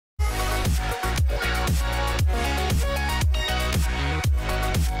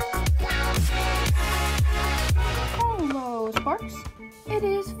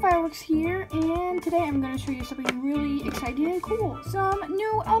Starbucks here, and today I'm going to show you something really exciting and cool. Some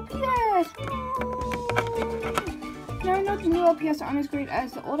new LPS! Now I know the new LPS aren't as great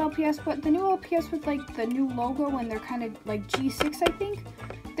as the old LPS, but the new LPS with like the new logo and they're kind of like G6, I think.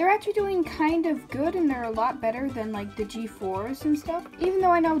 They're actually doing kind of good, and they're a lot better than like the G4s and stuff. Even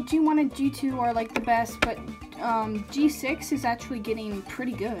though I know G1 and G2 are like the best, but G6 is actually getting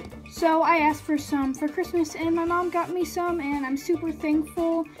pretty good. So I asked for some for Christmas, and my mom got me some, and I'm super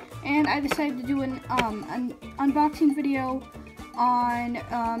thankful. And I decided to do an unboxing video on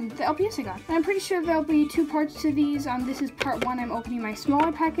the LPS I got. And I'm pretty sure there'll be two parts to these. This is part one. I'm opening my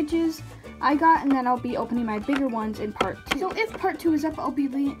smaller packages I got, and then I'll be opening my bigger ones in part two. So if part two is up, I'll be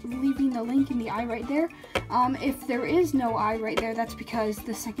leaving the link in the eye right there. If there is no eye right there, that's because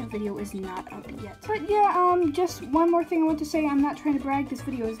the second video is not up yet. But yeah, just one more thing I want to say. I'm not trying to brag. This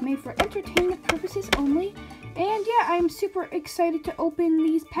video is made for entertainment purposes only. And yeah, I'm super excited to open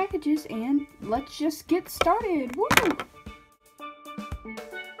these packages, and let's just get started. Woo!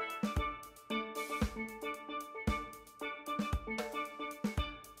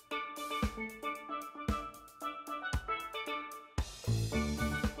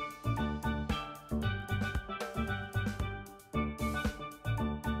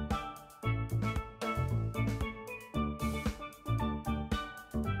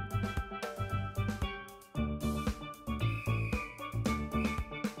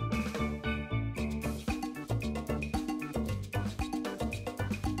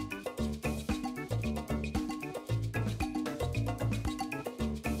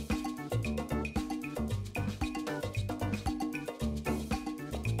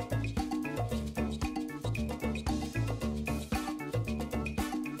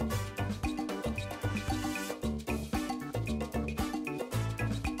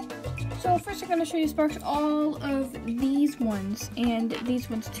 So first I'm going to show you, Sparks, all of these ones, and these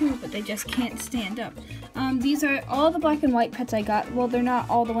ones too, but they just can't stand up. These are all the black and white pets I got. Well, they're not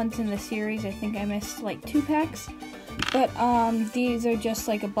all the ones in the series. I think I missed like 2 packs. But these are just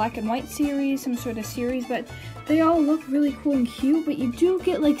like a black and white series, some sort of series, but they all look really cool and cute. But you do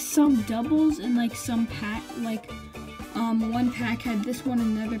get like some doubles and like some pack, like one pack had this one,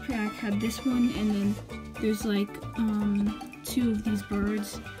 and another pack had this one, and then there's like 2 of these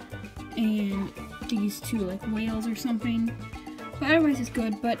birds and these 2 like whales or something, but otherwise it's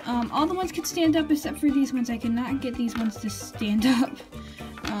good. But all the ones can stand up except for these ones. I cannot get these ones to stand up.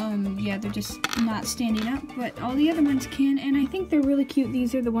 Yeah, they're just not standing up, but all the other ones can, and I think they're really cute.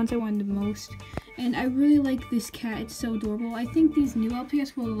 These are the ones I wanted the most, and I really like this cat. It's so adorable. I think these new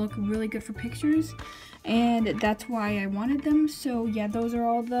LPS will look really good for pictures, and that's why I wanted them. So yeah, those are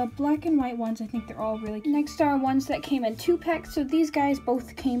all the black and white ones. I think they're all really cute. Next are ones that came in 2 packs. So these guys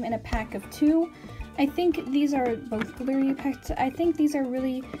both came in a pack of 2. I think these are both glittery packs. I think these are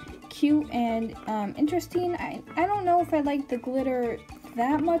really cute and interesting. I don't know if I like the glitter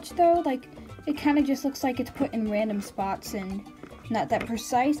that much though. Like, it kind of just looks like it's put in random spots and not that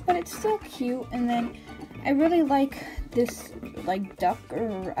precise, but it's still cute. And then I really like this like duck,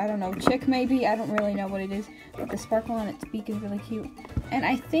 or I don't know, chick maybe, I don't really know what it is, but the sparkle on its beak is really cute. And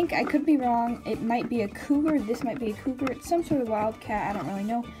I think, I could be wrong, it might be a cougar. This might be a cougar. It's some sort of wild cat, I don't really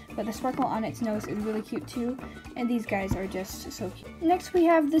know, but the sparkle on its nose is really cute too, and these guys are just so cute. Next we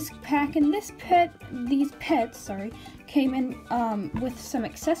have this pack, and these pets came in with some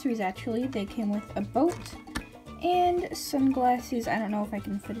accessories. Actually, they came with a boat and sunglasses. I don't know if I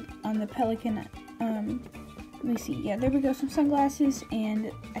can fit it on the pelican. Let me see. Yeah, there we go. Some sunglasses,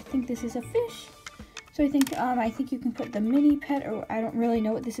 and I think this is a fish. So I think you can put the mini pet, or I don't really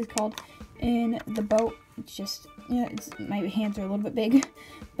know what this is called, in the boat. It's just, yeah, my hands are a little bit big,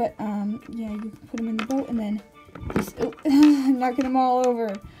 but yeah, you can put them in the boat, and then just, oh, I'm knocking them all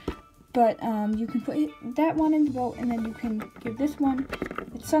over. But you can put that one in the boat, and then you can give this one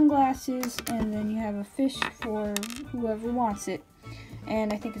its sunglasses, and then you have a fish for whoever wants it.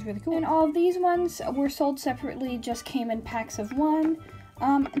 And I think it's really cool. And all of these ones were sold separately, just came in packs of 1.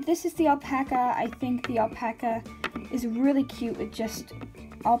 This is the alpaca. I think the alpaca is really cute.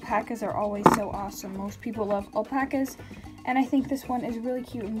 Alpacas are always so awesome. Most people love alpacas. And I think this one is really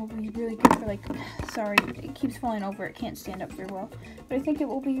cute and will be really good for, like, sorry, it keeps falling over. It can't stand up very well. But I think it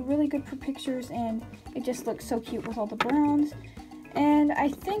will be really good for pictures, and it just looks so cute with all the browns. And I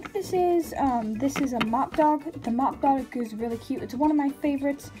think this is a mop dog. The mop dog is really cute. It's one of my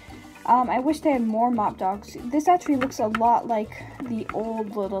favorites. I wish they had more mop dogs. This actually looks a lot like the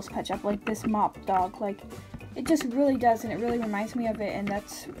old Littlest Pet Shop, like this mop dog. Like, it just really does, and it really reminds me of it, and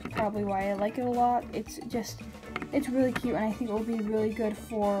that's probably why I like it a lot. It's really cute, and I think it will be really good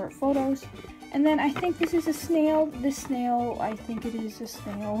for photos. And then I think this is a snail. This snail, I think it is a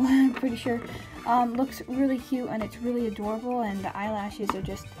snail, I'm pretty sure. Looks really cute and it's really adorable, and the eyelashes are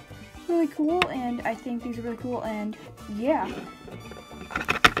just really cool, and I think these are really cool, and yeah.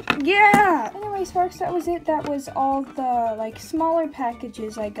 Anyway, Sparks, that was it. That was all the like smaller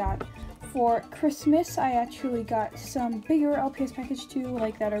packages I got for Christmas. I actually got some bigger LPS package too,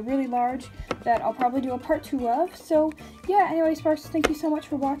 like that are really large, that I'll probably do a part 2 of. So yeah, anyway, Sparks, thank you so much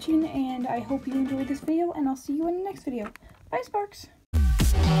for watching, and I hope you enjoyed this video, and I'll see you in the next video. Bye, Sparks!